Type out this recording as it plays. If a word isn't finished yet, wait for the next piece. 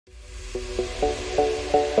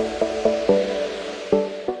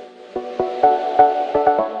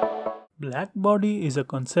Blackbody is a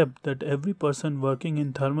concept that every person working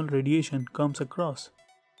in thermal radiation comes across.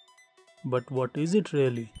 But what is it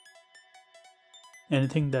really?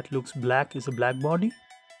 Anything that looks black is a blackbody?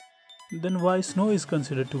 Then why snow is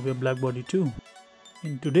considered to be a blackbody too?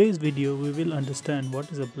 In today's video, we will understand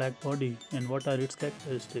what is a blackbody and what are its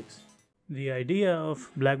characteristics. The idea of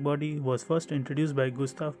blackbody was first introduced by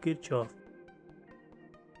Gustav Kirchhoff.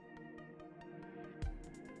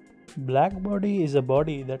 Blackbody is a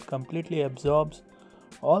body that completely absorbs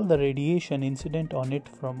all the radiation incident on it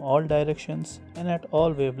from all directions and at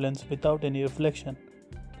all wavelengths without any reflection.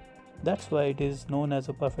 That's why it is known as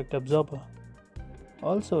a perfect absorber.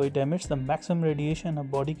 Also, it emits the maximum radiation a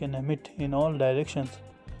body can emit in all directions,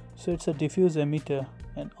 so it's a diffuse emitter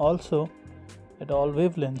and also at all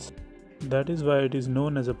wavelengths. That is why it is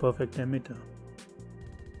known as a perfect emitter.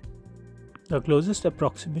 The closest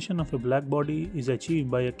approximation of a blackbody is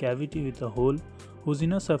achieved by a cavity with a hole whose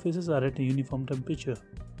inner surfaces are at a uniform temperature.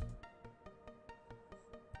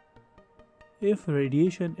 If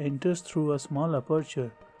radiation enters through a small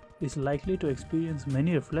aperture, it is likely to experience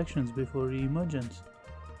many reflections before re-emergence.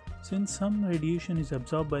 Since some radiation is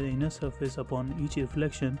absorbed by the inner surface upon each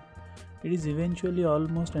reflection, it is eventually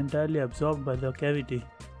almost entirely absorbed by the cavity,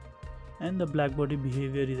 and the blackbody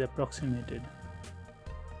behavior is approximated.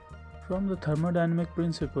 From the thermodynamic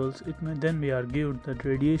principles, it may then be argued that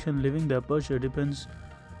radiation leaving the aperture depends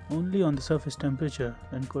only on the surface temperature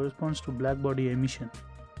and corresponds to blackbody emission.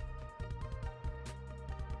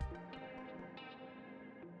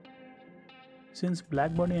 Since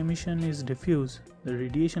blackbody emission is diffuse, the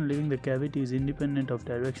radiation leaving the cavity is independent of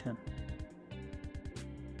direction.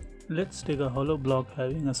 Let's take a hollow block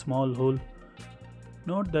having a small hole.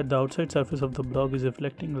 Note that the outside surface of the block is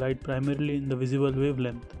reflecting light primarily in the visible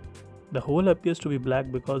wavelength. The hole appears to be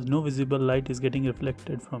black because no visible light is getting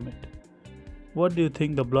reflected from it. What do you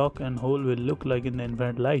think the block and hole will look like in the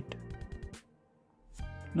infrared light?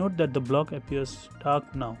 Note that the block appears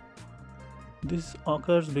dark now. This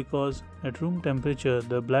occurs because at room temperature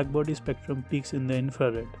the blackbody spectrum peaks in the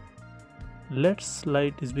infrared. Less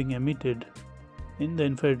light is being emitted in the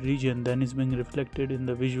infrared region than is being reflected in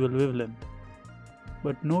the visual wavelength.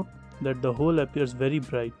 But note that the hole appears very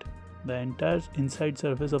bright. The entire inside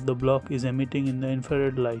surface of the block is emitting in the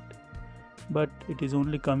infrared light, but it is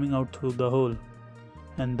only coming out through the hole,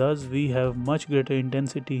 and thus we have much greater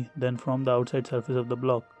intensity than from the outside surface of the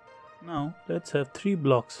block. Now let's have three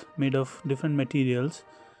blocks made of different materials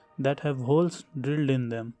that have holes drilled in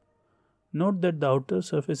them. Note that the outer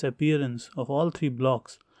surface appearance of all three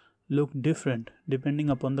blocks look different depending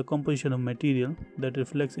upon the composition of material that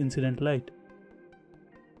reflects incident light.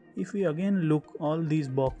 If we again look all these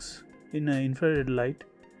blocks in an infrared light,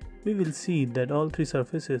 we will see that all three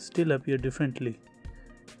surfaces still appear differently.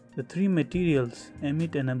 The three materials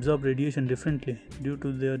emit and absorb radiation differently due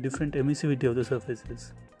to their different emissivity of the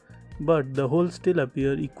surfaces, but the holes still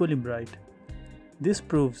appear equally bright. This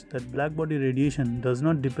proves that blackbody radiation does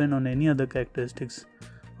not depend on any other characteristics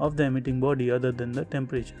of the emitting body other than the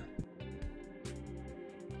temperature.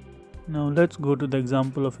 Now let's go to the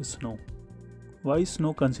example of snow. Why is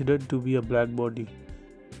snow considered to be a blackbody?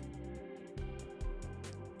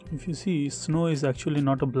 If you see, snow is actually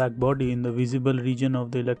not a black body in the visible region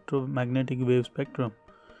of the electromagnetic wave spectrum.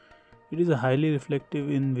 It is a highly reflective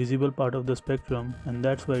invisible part of the spectrum, and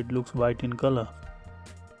that's why it looks white in color.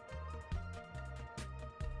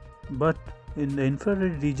 But in the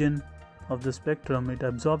infrared region of the spectrum, it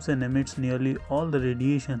absorbs and emits nearly all the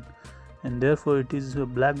radiation, and therefore it is a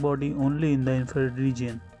black body only in the infrared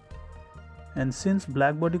region. And since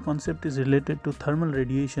blackbody concept is related to thermal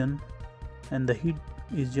radiation and the heat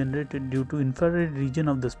is generated due to infrared region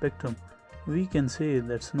of the spectrum, we can say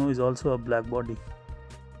that snow is also a blackbody.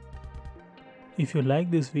 If you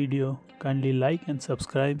like this video, kindly like and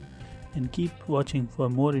subscribe and keep watching for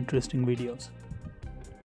more interesting videos.